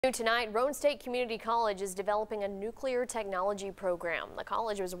New tonight, Roane State Community College is developing a nuclear technology program. The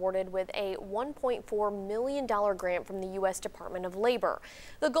college was awarded with a $1.4 million grant from the U.S. Department of Labor.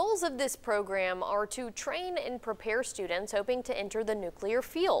 The goals of this program are to train and prepare students hoping to enter the nuclear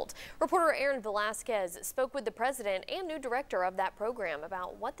field. Reporter Aaron Velasquez spoke with the president and new director of that program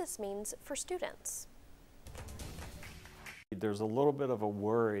about what this means for students. There's a little bit of a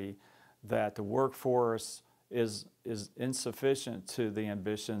worry that the workforce is insufficient to the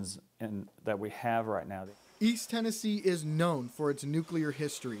ambitions that we have right now. East Tennessee is known for its nuclear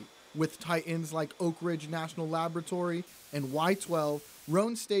history. With titans like Oak Ridge National Laboratory and Y-12,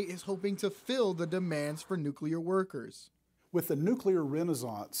 Roane State is hoping to fill the demands for nuclear workers. With the nuclear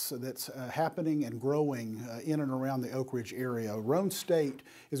renaissance that's happening and growing in and around the Oak Ridge area, Roane State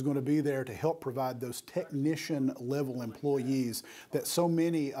is going to be there to help provide those technician-level employees that so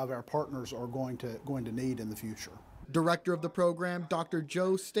many of our partners are going to need in the future. Director of the program, Dr.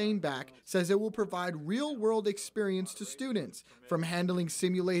 Joe Steinbach, says it will provide real-world experience to students, from handling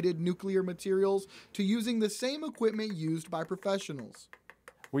simulated nuclear materials to using the same equipment used by professionals.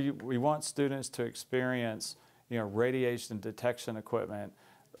 We want students to experience radiation detection equipment,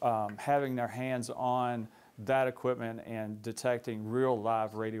 having their hands on that equipment and detecting real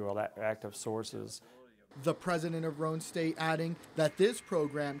live radioactive sources. The president of Roane State adding that this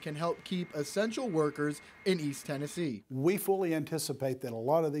program can help keep essential workers in East Tennessee. We fully anticipate that a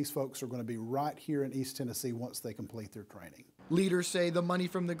lot of these folks are going to be right here in East Tennessee once they complete their training. Leaders say the money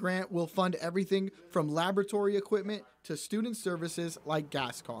from the grant will fund everything from laboratory equipment to student services like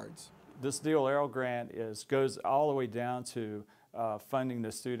gas cards. This DLL grant goes all the way down to funding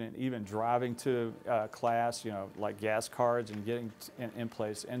the student, even driving to class, like gas cards and getting in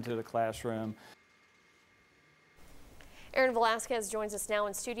place into the classroom. Aaron Velasquez joins us now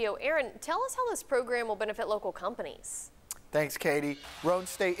in studio. Aaron, tell us how this program will benefit local companies. Thanks, Katie. Roane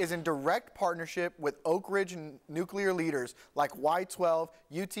State is in direct partnership with Oak Ridge nuclear leaders like Y-12,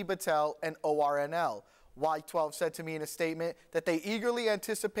 UT Battelle, and ORNL. Y-12 said to me in a statement that they eagerly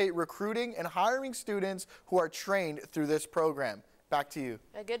anticipate recruiting and hiring students who are trained through this program. Back to you.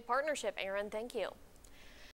 A good partnership, Aaron. Thank you.